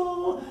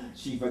table.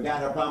 She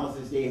forgot her promise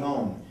to stay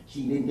home.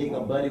 She didn't take a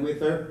buddy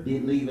with her,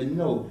 didn't leave a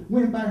note.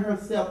 Went by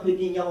herself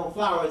picking yellow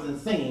flowers and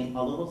singing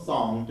a little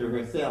song to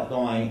herself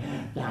going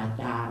da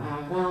da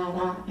da da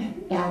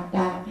da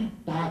da da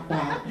da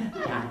da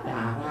da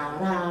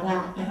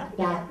da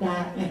da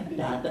da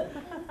da da.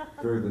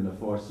 Further in the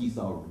forest, she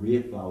saw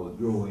red flowers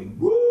growing.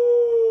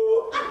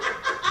 Woo!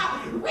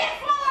 Red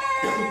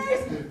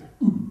flowers!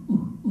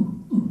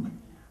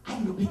 I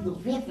can go pick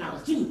those red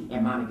flowers too.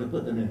 And Monica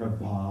put them in her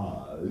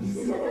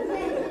vase.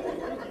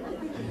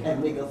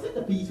 And make a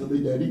centerpiece for the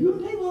dining room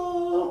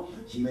table.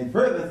 She went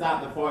further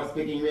inside the forest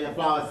picking red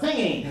flowers,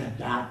 singing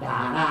da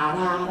da da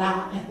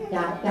da da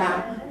da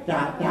da da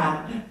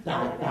da da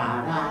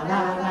da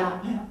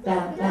da da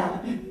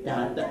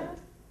da da.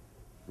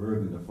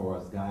 Further in the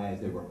forest, guys,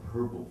 there were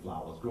purple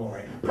flowers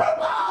growing.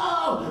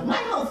 Purple!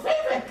 Michael's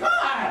favorite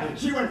color!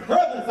 She went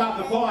further inside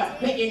the forest,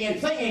 picking and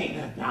singing.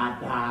 Da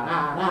da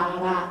da da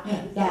da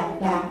da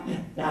da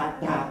da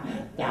da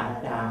da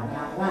da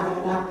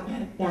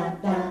da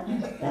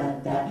da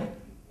da.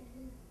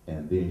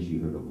 And then she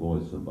heard a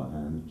voice from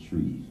behind the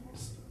trees.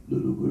 Psst,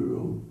 little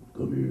girl,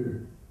 come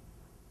here.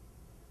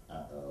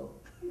 Uh-oh.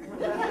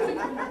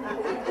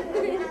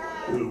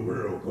 Little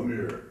girl, come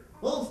here.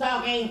 Who's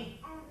talking?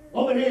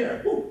 Over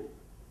here. Woo.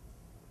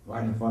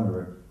 Right in front of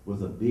her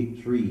was a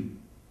big tree,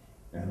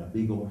 and a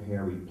big old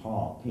hairy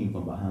paw came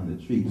from behind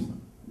the tree.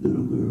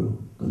 Little girl,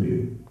 come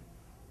here.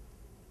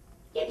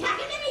 You're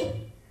talking to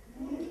me?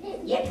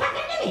 You're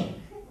talking to me?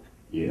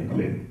 Yeah, come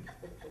here.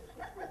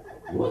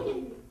 What?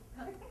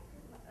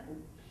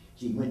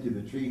 She went to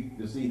the tree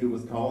to see who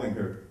was calling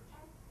her.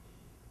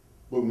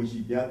 But when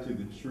she got to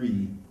the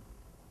tree,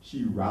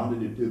 she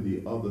rounded it to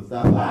the other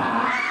side.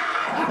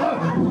 I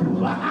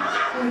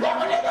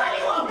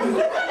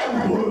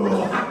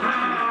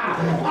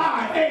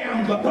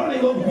am the Gunny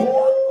Wolf.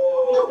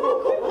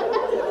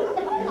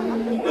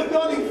 The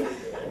Gunny.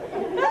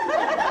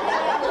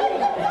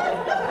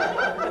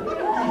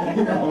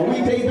 Oh, we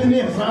taping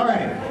this, all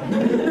right.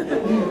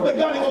 The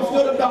Gunny Wolf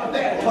stood about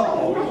that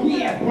tall. He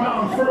had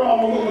brown fur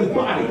all over his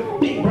body,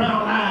 big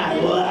brown eyes,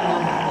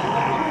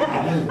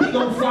 big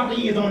old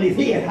floppy ears on his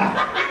head.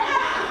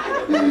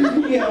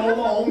 He had a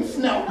long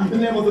snout,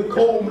 and there was a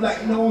cold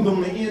black nose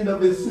on the end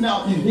of his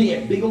snout. He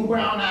had big old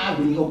brown eyes.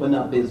 When he opened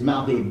up his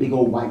mouth, he had big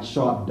old white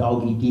sharp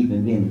doggy teeth,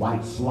 and then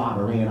white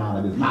slobber ran out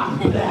of his mouth.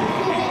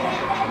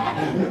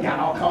 Got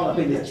all caught up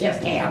in his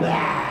chest hair.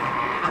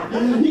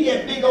 He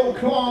had big old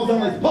claws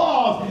on his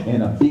paws,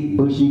 and a big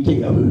bushy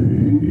tail.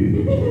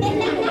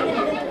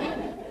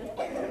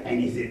 And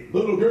he said,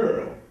 little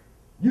girl,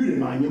 you didn't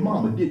mind your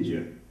mama, did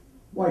you?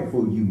 Why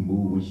for you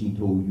moved when she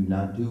told you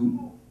not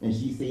to? And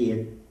she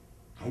said,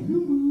 I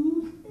you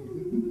move.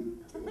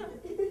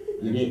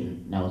 You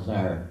didn't? No,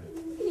 sir.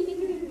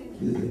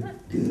 Good,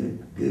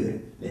 good,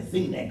 good. Let's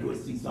sing that good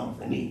sweet song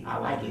for me. I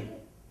like it.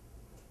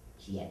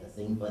 She had to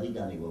sing for the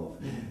Gunny Wolf.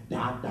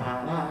 Da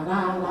da da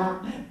da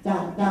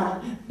da da da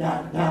da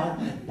da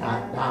da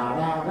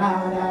da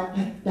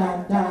da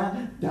da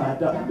da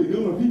da. The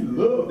Gunny, he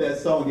loved that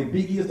song. And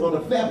Big Ears on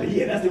the Flapper.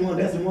 Yeah, that's the one.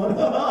 That's the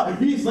one.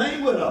 He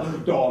sang with her.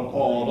 Da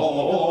da da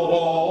da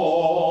da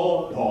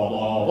da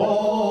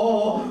da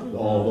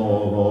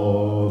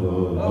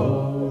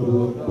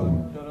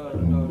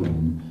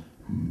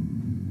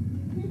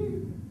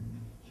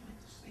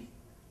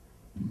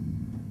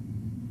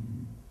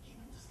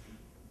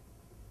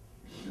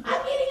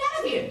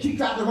She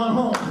tried to run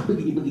home.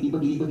 Boogity, boogity,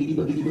 boogity, boogity,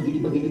 boogity,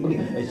 boogity, boogity,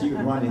 boogity. As she was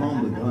running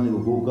home, the Gunny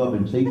woke up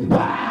and chased her.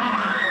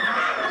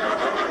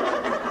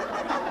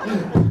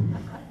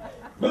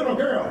 Little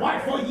girl, why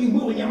for you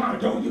moving? Your mama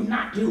told you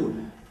not to.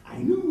 I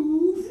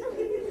moved.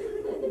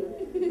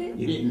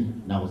 You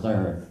didn't? No,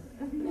 sir.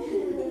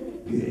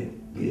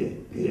 Good,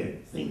 good,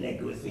 good. Sing that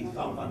good sweet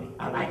song for me.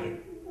 I like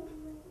it.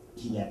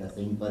 She had to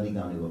sing for the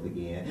Gunny Wolf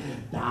again.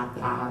 Da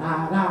da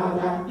da da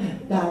da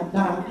da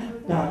da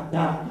da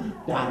da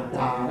da da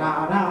da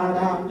da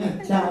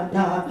da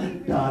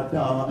da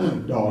da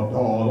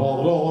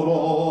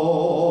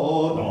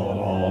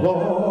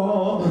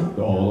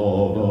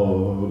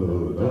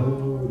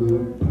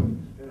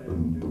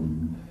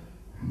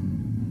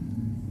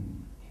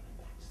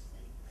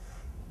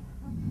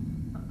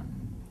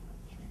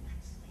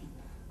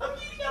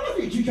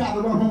She tried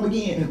to run home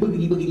again.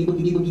 Boogity, boogity,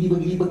 boogity, boogity,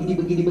 boogity, boogity,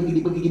 boogity,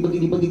 boogity, boogity,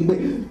 boogity, boogity,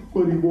 boogity.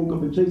 But he woke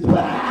up and chased her.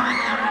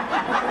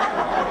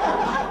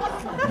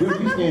 Girl,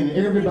 you scaring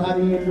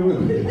everybody in the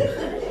room.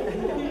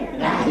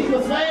 He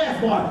was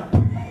fast, boy.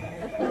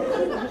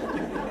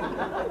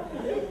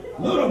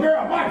 Little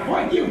girl, why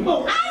fight you?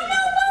 Move. I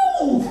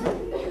don't move.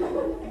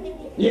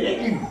 You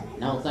didn't?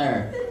 No,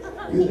 sir.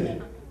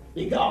 Good.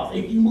 Because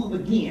if you move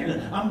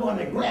again, I'm going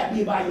to grab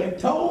you by your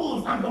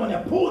toes. I'm going to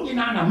pull you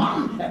down the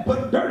mountain and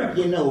put dirt up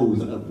your nose.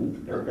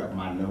 Dirt up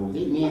my nose.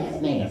 Hey, man,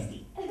 that's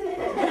nasty.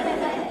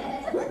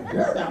 Put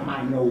dirt up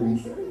my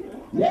nose.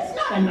 That's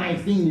not a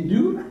nice thing to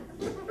do.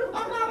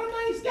 I'm not a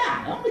nice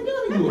guy. I'm the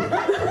Gunny Wolf.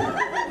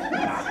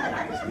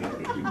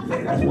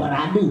 That's what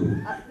I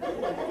do.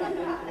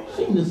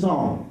 Sing the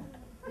song.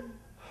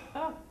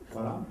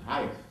 But I'm tired.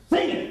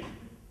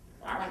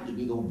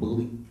 big old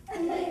bully.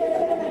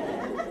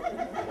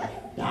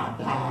 Da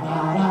da da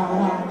da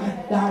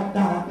da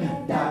da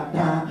da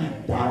da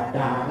da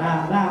da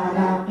da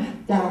da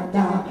da da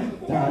da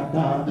da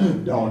da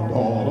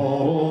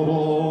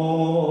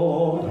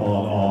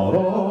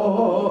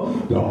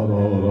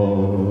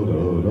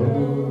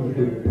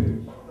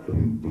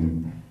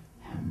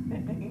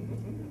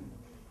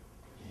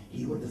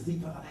He went to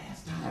sleep for the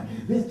last time.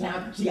 This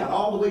time she got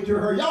all the way to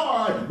her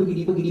yard.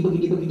 Boogity, boogity,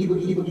 boogity, boogity,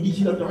 boogity, boogity.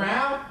 She looked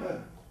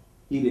around.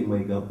 He didn't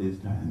wake up this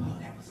time. Oh,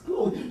 that was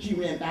cool. She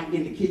ran back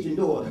in the kitchen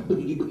door.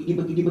 Boogity, boogity,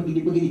 boogity,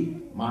 boogity,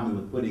 boogity. Mommy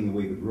was putting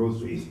away the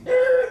groceries.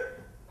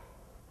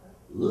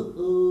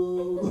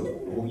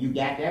 Oh, you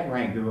got that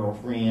right,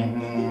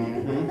 girlfriend.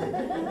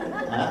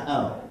 Mm-hmm.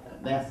 Uh-oh.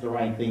 That's the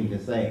right thing to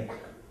say.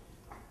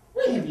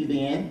 Where have you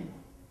been?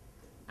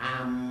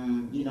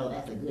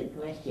 That's a good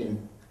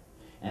question.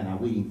 And I'm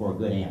waiting for a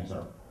good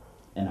answer.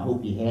 And I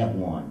hope you have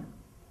one.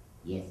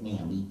 Yes,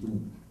 ma'am, me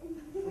too.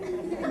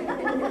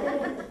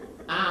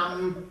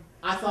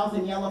 I saw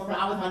some yellow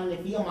flowers out in the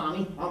field,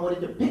 Mommy. I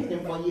wanted to pick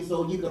them for you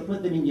so you could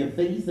put them in your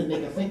face and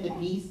make a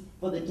centerpiece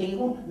for the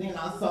table. Then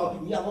I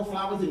saw yellow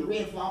flowers and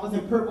red flowers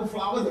and purple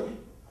flowers.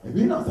 And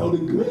then I saw the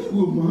green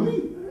one,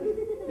 Mommy.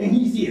 And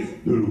he says,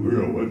 little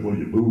girl, wait for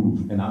you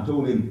move. And I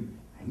told him,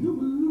 I know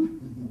move.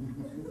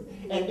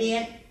 And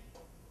then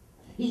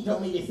he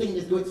told me to sing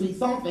this good sweet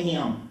song for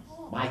him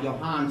by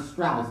Johann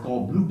Strauss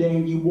called Blue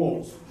Dandy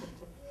Waltz.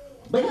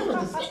 But it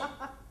was a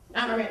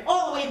I ran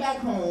all the way back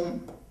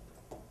home.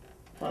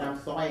 But I'm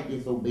sorry I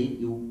disobeyed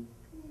you.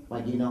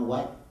 But you know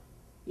what?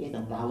 Here's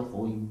some flowers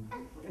for you.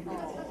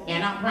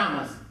 And I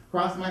promise,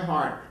 cross my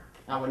heart,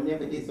 I will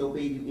never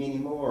disobey you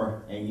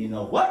anymore. And you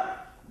know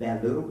what?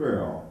 That little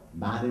girl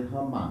minded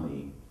her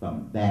mommy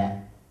from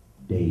that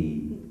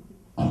day